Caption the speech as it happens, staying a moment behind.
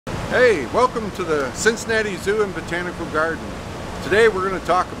Hey, welcome to the Cincinnati Zoo and Botanical Garden. Today we're going to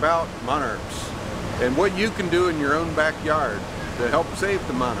talk about monarchs and what you can do in your own backyard to help save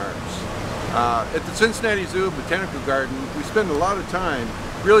the monarchs. At the Cincinnati Zoo and Botanical Garden, we spend a lot of time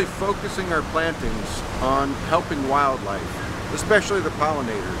really focusing our plantings on helping wildlife, especially the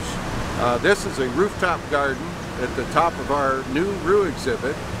pollinators. This is a rooftop garden at the top of our new Roo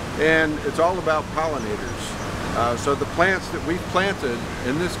exhibit, and it's all about pollinators. So the plants that we've planted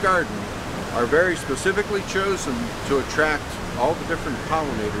in this garden are very specifically chosen to attract all the different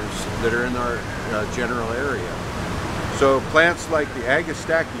pollinators that are in our general area. So plants like the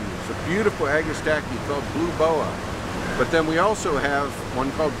Agastaki, it's a beautiful Agastaki called Blue Boa, but then we also have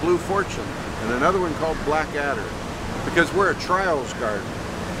one called Blue Fortune and another one called Black Adder, because we're a trials garden.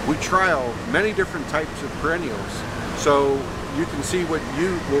 We trial many different types of perennials, so you can see what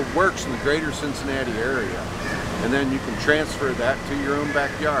works in the greater Cincinnati area, and then you can transfer that to your own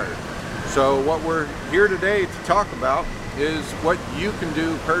backyard. So what we're here today to talk about is what you can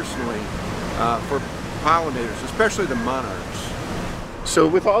do personally for pollinators, especially the monarchs. So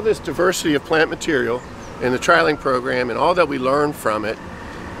with all this diversity of plant material and the trialing program and all that we learn from it,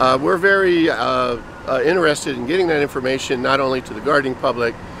 we're very interested in getting that information not only to the gardening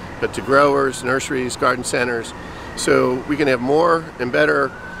public, but to growers, nurseries, garden centers, so we can have more and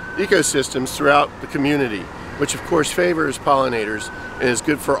better ecosystems throughout the community, which of course favors pollinators and is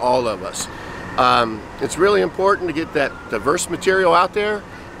good for all of us. It's really important to get that diverse material out there,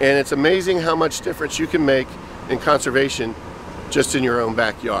 and it's amazing how much difference you can make in conservation just in your own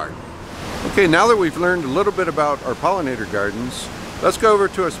backyard. Okay, now that we've learned a little bit about our pollinator gardens, let's go over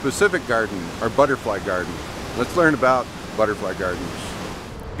to a specific garden, our butterfly garden. Let's learn about butterfly gardens.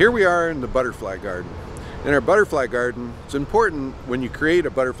 Here we are in the butterfly garden. In our butterfly garden, it's important when you create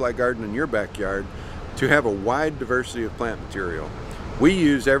a butterfly garden in your backyard to have a wide diversity of plant material. We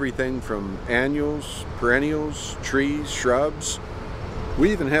use everything from annuals, perennials, trees, shrubs.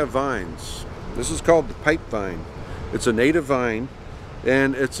 We even have vines. This is called the pipe vine. It's a native vine,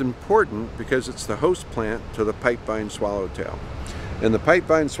 and it's important because it's the host plant to the pipe vine swallowtail. And the pipe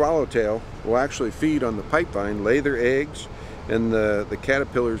vine swallowtail will actually feed on the pipe vine, lay their eggs, and the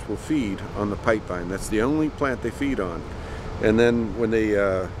caterpillars will feed on the pipe vine. That's the only plant they feed on. And then when they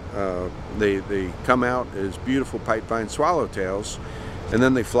come out as beautiful pipe vine swallowtails, and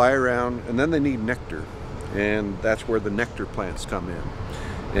then they fly around, and then they need nectar, and that's where the nectar plants come in.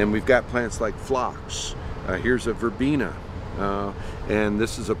 And we've got plants like phlox. Here's a verbena, and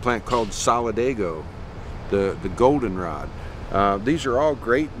this is a plant called solidago, the goldenrod. These are all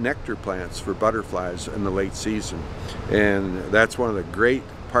great nectar plants for butterflies in the late season, and that's one of the great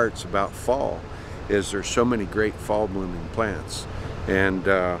parts about fall, is there's so many great fall blooming plants. And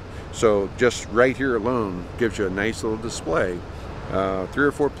so just right here alone gives you a nice little display, 3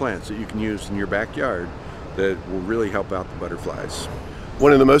 or 4 plants that you can use in your backyard that will really help out the butterflies.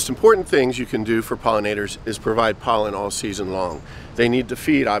 One of the most important things you can do for pollinators is provide pollen all season long. They need to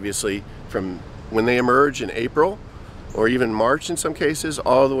feed, obviously, from when they emerge in April or even March in some cases,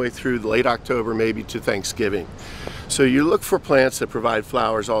 all the way through late October, maybe to Thanksgiving. So you look for plants that provide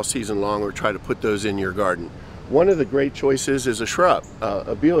flowers all season long, or try to put those in your garden. One of the great choices is a shrub,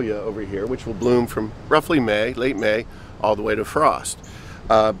 Abelia over here, which will bloom from roughly May, late May, all the way to frost.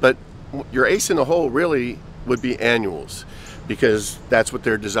 But your ace in the hole really would be annuals, because that's what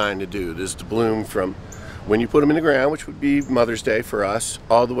they're designed to do, is to bloom from when you put them in the ground, which would be Mother's Day for us,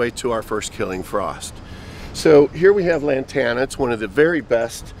 all the way to our first killing frost. So here we have lantana. It's one of the very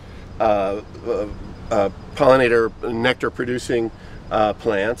best pollinator nectar producing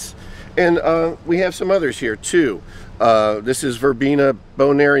plants, and we have some others here too. This is Verbena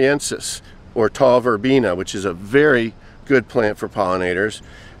bonariensis, or tall verbena, which is a very good plant for pollinators.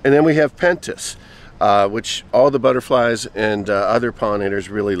 And then we have pentas, which all the butterflies and other pollinators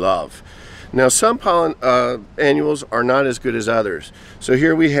really love. Now some annuals are not as good as others. So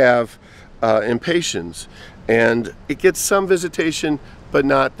here we have impatiens, and it gets some visitation, but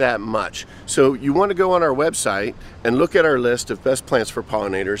not that much. So you want to go on our website and look at our list of best plants for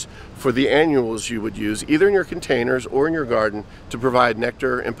pollinators for the annuals you would use either in your containers or in your garden to provide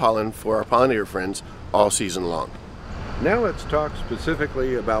nectar and pollen for our pollinator friends all season long. Now let's talk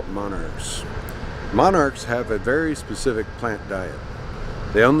specifically about monarchs. Monarchs have a very specific plant diet.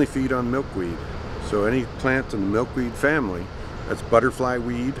 They only feed on milkweed. So any plant in the milkweed family, that's butterfly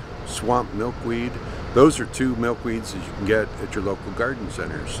weed, swamp milkweed, those are 2 milkweeds that you can get at your local garden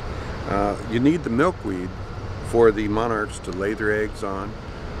centers. You need the milkweed for the monarchs to lay their eggs on,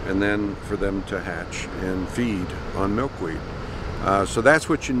 and then for them to hatch and feed on milkweed. So that's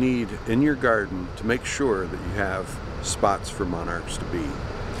what you need in your garden to make sure that you have spots for monarchs to be.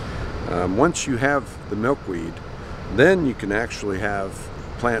 Once you have the milkweed, then you can actually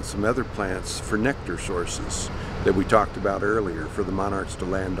plant some other plants for nectar sources that we talked about earlier for the monarchs to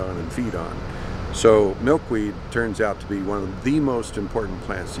land on and feed on. So milkweed turns out to be one of the most important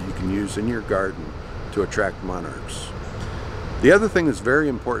plants that you can use in your garden to attract monarchs. The other thing that's very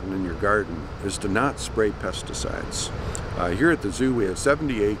important in your garden is to not spray pesticides. Here at the zoo we have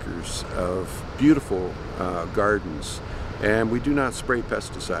 70 acres of beautiful gardens, and we do not spray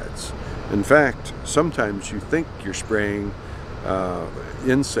pesticides. In fact, sometimes you think you're spraying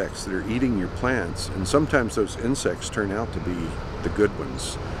insects that are eating your plants, and sometimes those insects turn out to be the good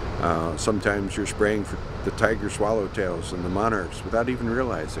ones. Sometimes you're spraying for the tiger swallowtails and the monarchs without even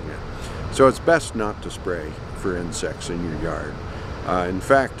realizing it. So it's best not to spray for insects in your yard. In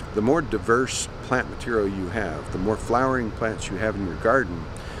fact, the more diverse plant material you have, the more flowering plants you have in your garden,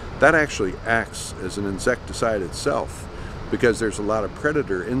 that actually acts as an insecticide itself, because there's a lot of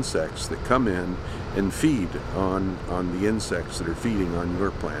predator insects that come in and feed on the insects that are feeding on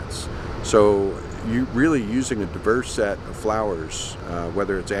your plants. So you really using a diverse set of flowers,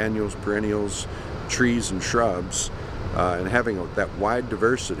 whether it's annuals, perennials, trees and shrubs, and having that wide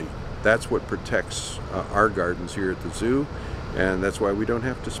diversity, that's what protects our gardens here at the zoo, and that's why we don't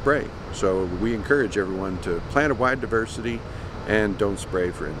have to spray. So we encourage everyone to plant a wide diversity and don't spray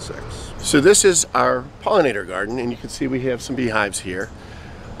for insects. So this is our pollinator garden, and you can see we have some beehives here.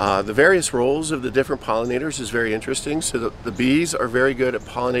 The various roles of the different pollinators is very interesting. So the bees are very good at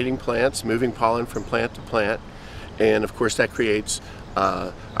pollinating plants, moving pollen from plant to plant, and of course that creates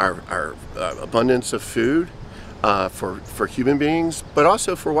our abundance of food for human beings, but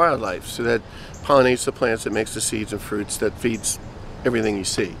also for wildlife, so that pollinates the plants, that makes the seeds and fruits, that feeds everything you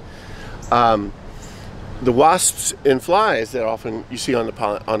see. The wasps and flies that often you see on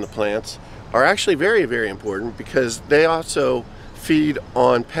the plants are actually very, very important, because they also feed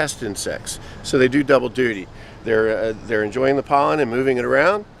on pest insects. So they do double duty. They're enjoying the pollen and moving it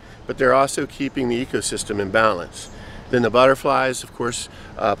around, but they're also keeping the ecosystem in balance. Then the butterflies, of course,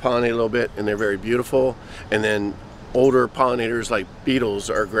 pollinate a little bit, and they're very beautiful. And then older pollinators like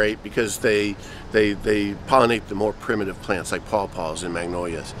beetles are great, because they pollinate the more primitive plants like pawpaws and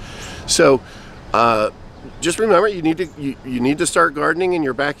magnolias. So just remember, you need to start gardening in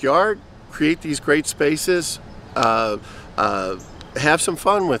your backyard. Create these great spaces. Have some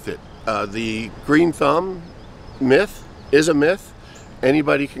fun with it. The green thumb myth is a myth.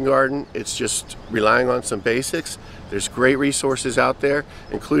 Anybody can garden. It's just relying on some basics. There's great resources out there,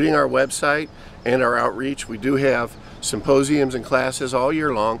 including our website and our outreach. We do have symposiums and classes all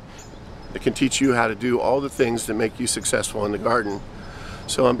year long that can teach you how to do all the things that make you successful in the garden.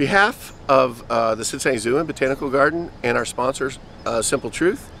 So on behalf of the Cincinnati Zoo and Botanical Garden and our sponsors, Simple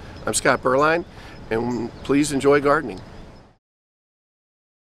Truth, I'm Scott Berline, and please enjoy gardening.